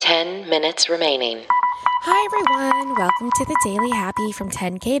10 minutes remaining. Hi, everyone. Welcome to the Daily Happy from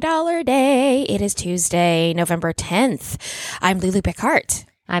 $10K Dollar Day. It is Tuesday, November 10th. I'm Lulu Picard.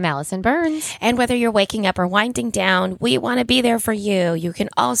 I'm Allison Burns. And whether you're waking up or winding down, we want to be there for you. You can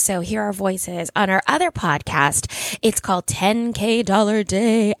also hear our voices on our other podcast. It's called 10K Dollar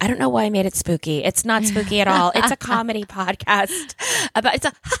Day. I don't know why I made it spooky. It's not spooky at all. It's a comedy podcast about, it's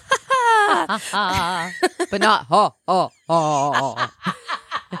a But not ha, ha, ha.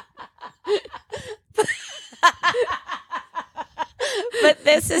 But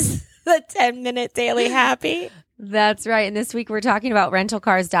this is the 10-minute Daily Happy. That's right. And this week we're talking about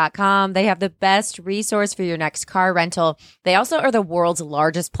rentalcars.com. They have the best resource for your next car rental. They also are the world's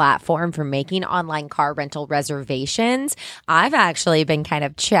largest platform for making online car rental reservations. I've actually been kind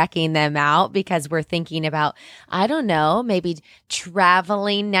of checking them out because we're thinking about, I don't know, maybe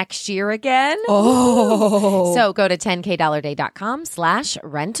traveling next year again. Oh. So go to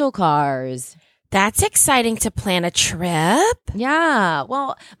 10kdollarday.com/rentalcars. That's exciting to plan a trip. Yeah.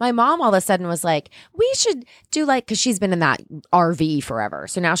 Well, my mom all of a sudden was like, we should do because she's been in that RV forever.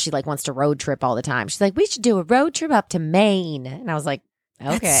 So now she wants to road trip all the time. She's like, we should do a road trip up to Maine. And I was like,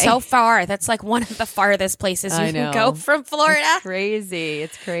 okay. That's so far. That's like one of the farthest places you can go from Florida. It's crazy.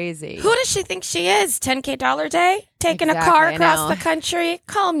 It's crazy. Who does she think she is? 10K Dollar Day? Taking a car across the country?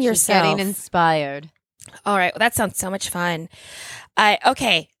 Calm yourself. She's getting inspired. All right. Well, that sounds so much fun.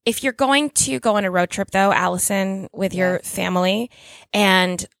 Okay. If you're going to go on a road trip, though, Allison, with your family,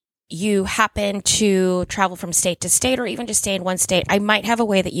 and you happen to travel from state to state or even just stay in one state, I might have a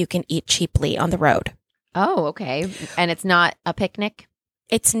way that you can eat cheaply on the road. Oh, okay. And it's not a picnic?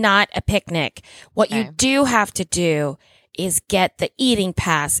 It's not a picnic. What you do have to do is get the eating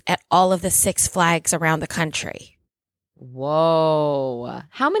pass at all of the Six Flags around the country. Whoa.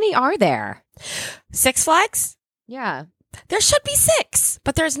 How many are there? Six Flags? Yeah. There should be 6,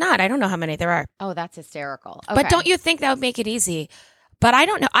 but there's not. I don't know how many there are. Oh, that's hysterical. Okay. But don't you think that would make it easy? But I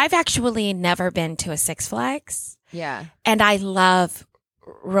don't know. I've actually never been to a Six Flags. Yeah. And I love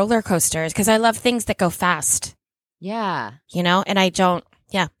roller coasters because I love things that go fast. Yeah. You know, and I don't.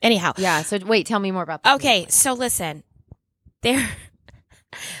 Yeah. Anyhow. Yeah. So wait, tell me more about that. Okay. So listen, there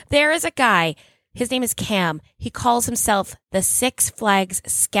is a guy. His name is Cam. He calls himself the Six Flags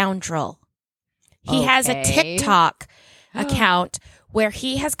Scoundrel. He has a TikTok account where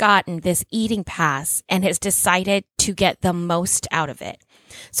he has gotten this eating pass and has decided to get the most out of it.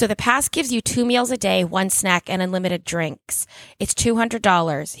 So the pass gives you 2 meals a day, 1 snack, and unlimited drinks. It's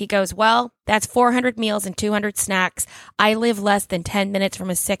 $200. He goes, well, that's 400 meals and 200 snacks. I live less than 10 minutes from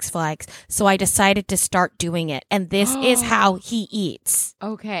a Six Flags, so I decided to start doing it. And this is how he eats.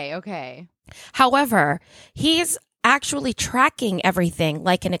 Okay. However, he's actually tracking everything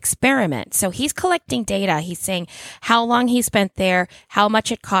like an experiment. So he's collecting data. He's saying how long he spent there, how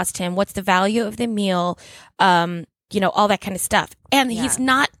much it cost him, what's the value of the meal, all that kind of stuff. And he's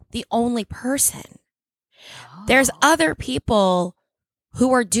not the only person. There's other people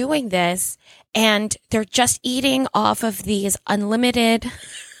who are doing this, and they're just eating off of these unlimited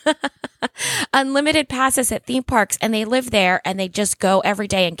passes at theme parks, and they live there and they just go every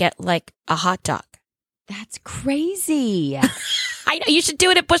day and get like a hot dog. That's crazy. I know. You should do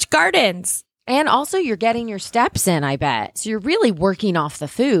it at Busch Gardens. And also you're getting your steps in, I bet. So you're really working off the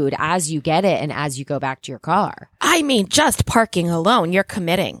food as you get it and as you go back to your car. I mean, just parking alone, you're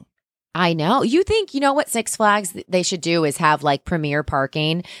committing. I know. You know what Six Flags they should do is have premier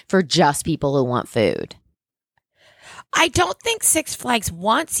parking for just people who want food. I don't think Six Flags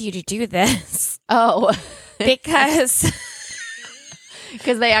wants you to do this. Oh. Because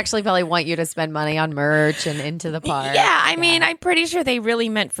they actually probably want you to spend money on merch and into the park. Yeah, I mean, I'm pretty sure they really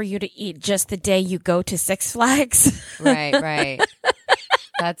meant for you to eat just the day you go to Six Flags. Right.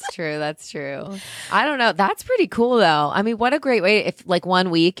 That's true. I don't know. That's pretty cool, though. I mean, what a great way. If 1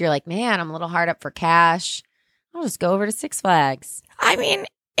 week you're like, man, I'm a little hard up for cash, I'll just go over to Six Flags. I mean,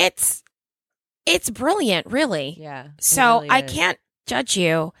 it's brilliant, really. Yeah. So really I can't judge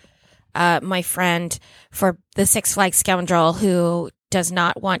you, my friend, for the Six Flags Scoundrel who does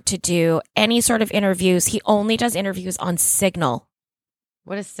not want to do any sort of interviews. He only does interviews on Signal.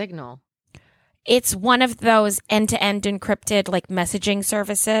 What is Signal? It's one of those end-to-end encrypted messaging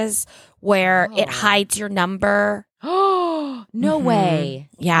services where it hides your number. Oh, no way.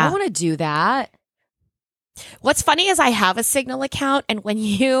 Yeah. I want to do that. What's funny is I have a Signal account, and when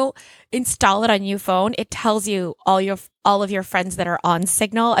you install it on your phone, it tells you all of your friends that are on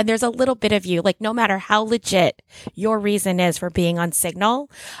Signal, and there's a little bit of you, no matter how legit your reason is for being on Signal,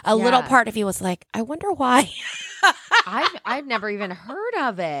 a little part of you was like, I wonder why. I've never even heard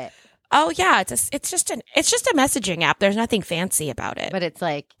of it. Oh yeah, it's just a messaging app. There's nothing fancy about it. But it's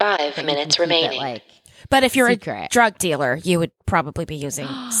like 5 minutes remaining. But if you're secret. a drug dealer, you would probably be using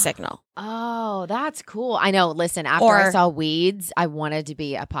Signal. Oh, that's cool. I know. Listen, after I saw Weeds, I wanted to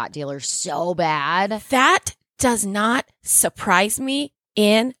be a pot dealer so bad. That does not surprise me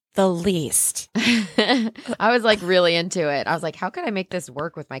in the least. I was like really into it. I was like, how can I make this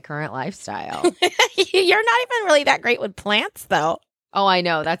work with my current lifestyle? You're not even really that great with plants, though. Oh, I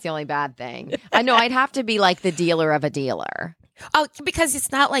know. That's the only bad thing. I know. I'd have to be like the dealer of a dealer. Oh, because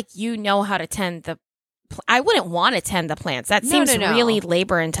it's not like you know how to tend the I wouldn't want to tend the plants. That seems really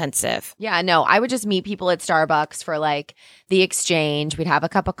labor intensive. Yeah, no. I would just meet people at Starbucks for like the exchange. We'd have a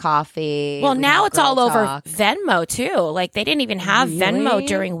cup of coffee. Well, now it's all over Venmo too. Like they didn't even have Venmo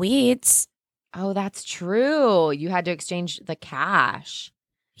during Weeds. Oh, that's true. You had to exchange the cash.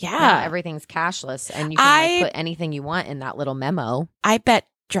 Yeah. Now everything's cashless and you can put anything you want in that little memo. I bet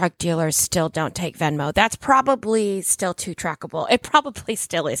drug dealers still don't take Venmo. That's probably still too trackable. It probably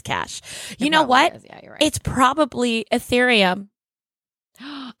still is cash. You know what? Yeah, you're right. It's probably Ethereum.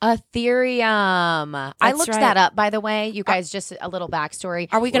 Ethereum. I looked that up, by the way. You guys, just a little backstory.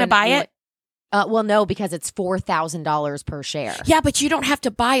 Are we going to buy it? Well, no, because it's $4,000 per share. Yeah, but you don't have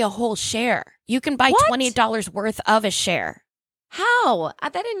to buy a whole share. You can buy $20 worth of a share. How?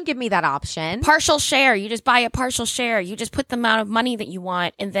 That didn't give me that option. Partial share. You just buy a partial share. You just put the amount of money that you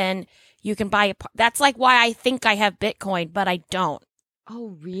want, and then you can buy that's like why I think I have Bitcoin, but I don't.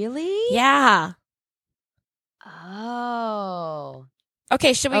 Oh, really? Yeah. Oh.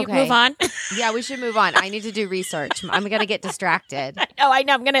 Okay, should we move on? Yeah, we should move on. I need to do research. I'm going to get distracted. I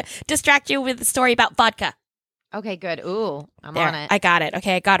know. I'm going to distract you with the story about vodka. Okay, good. Ooh, I'm on it. I got it.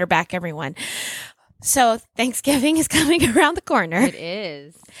 Okay, I got her back, everyone. So Thanksgiving is coming around the corner. It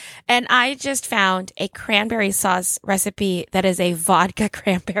is. And I just found a cranberry sauce recipe that is a vodka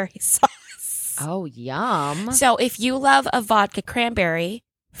cranberry sauce. Oh, yum. So if you love a vodka cranberry,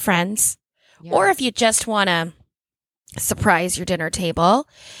 friends, or if you just want to surprise your dinner table,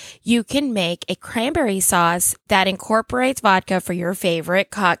 you can make a cranberry sauce that incorporates vodka for your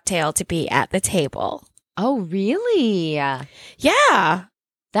favorite cocktail to be at the table. Oh, really? Yeah.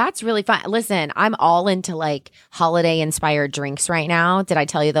 That's really fun. Listen, I'm all into like holiday inspired drinks right now. Did I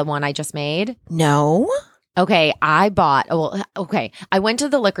tell you the one I just made? No. Okay, I went to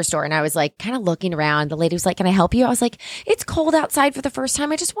the liquor store and I was like kind of looking around. The lady was like, "Can I help you?" I was like, "It's cold outside for the first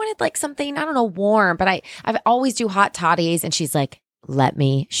time. I just wanted like something, I don't know, warm, but I always do hot toddies." And she's like, "Let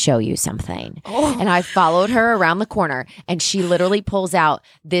me show you something." Oh. And I followed her around the corner and she literally pulls out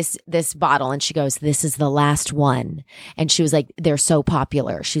this bottle and she goes, "This is the last one." And she was like, "They're so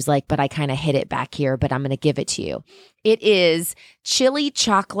popular." She's like, "But I kind of hid it back here, but I'm going to give it to you." It is chili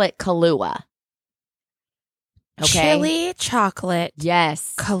chocolate Kahlua. Okay. Chili chocolate.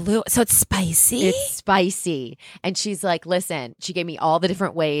 Yes. Kahlua. So it's spicy? It's spicy. And she's like, listen, she gave me all the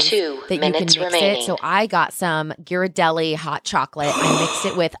different ways 2 that you minutes can mix remaining. it. So I got some Ghirardelli hot chocolate. I mixed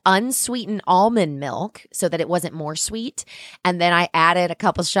it with unsweetened almond milk so that it wasn't more sweet. And then I added a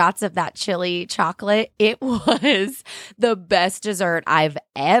couple shots of that chili chocolate. It was the best dessert I've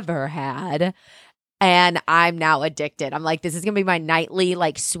ever had. And I'm now addicted. I'm like, this is going to be my nightly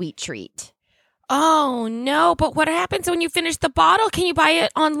like sweet treat. Oh, no. But what happens when you finish the bottle? Can you buy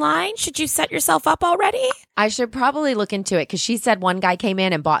it online? Should you set yourself up already? I should probably look into it because she said one guy came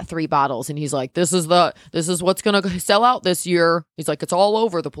in and bought 3 bottles and he's like, this is what's going to sell out this year. He's like, it's all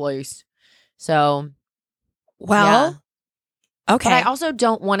over the place. So, well, yeah. Okay. But I also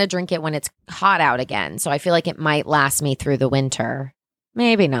don't want to drink it when it's hot out again. So I feel like it might last me through the winter.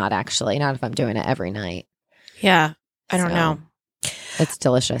 Maybe not, actually. Not if I'm doing it every night. Yeah. I don't know. It's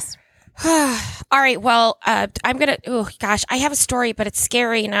delicious. All right. Well, I'm going to, oh gosh, I have a story, but it's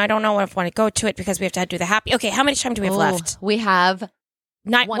scary and I don't know if I want to go to it because we have to do the happy. Okay. How much time do we have left? We have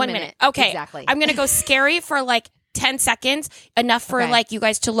 1 minute. Okay. Exactly. I'm going to go scary for like 10 seconds, enough for like you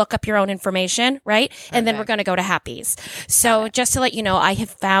guys to look up your own information, right? And then we're going to go to happies. So just to let you know, I have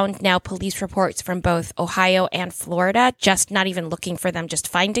found now police reports from both Ohio and Florida, just not even looking for them, just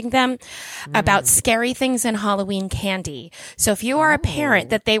finding them about scary things in Halloween candy. So if you are a parent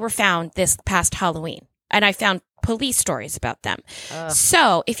that they were found this past Halloween, and I found police stories about them.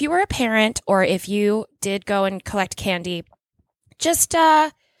 So if you were a parent or if you did go and collect candy, just,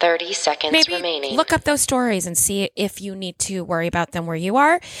 30 seconds maybe remaining. look up those stories and see if you need to worry about them where you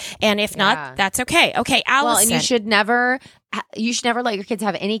are. And if not, that's okay. Okay, Allison. Well, and you should never let your kids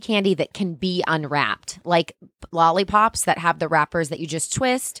have any candy that can be unwrapped, like lollipops that have the wrappers that you just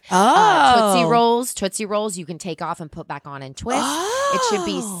twist. Tootsie Rolls you can take off and put back on and twist. It should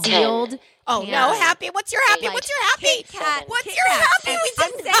be sealed. Oh, no, Happy. What's your Happy? What's your Happy? Kit Kat. What's your Happy? We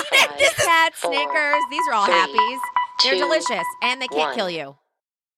just Kit Kat, Snickers. These are all Happies. They're delicious and they can't kill you.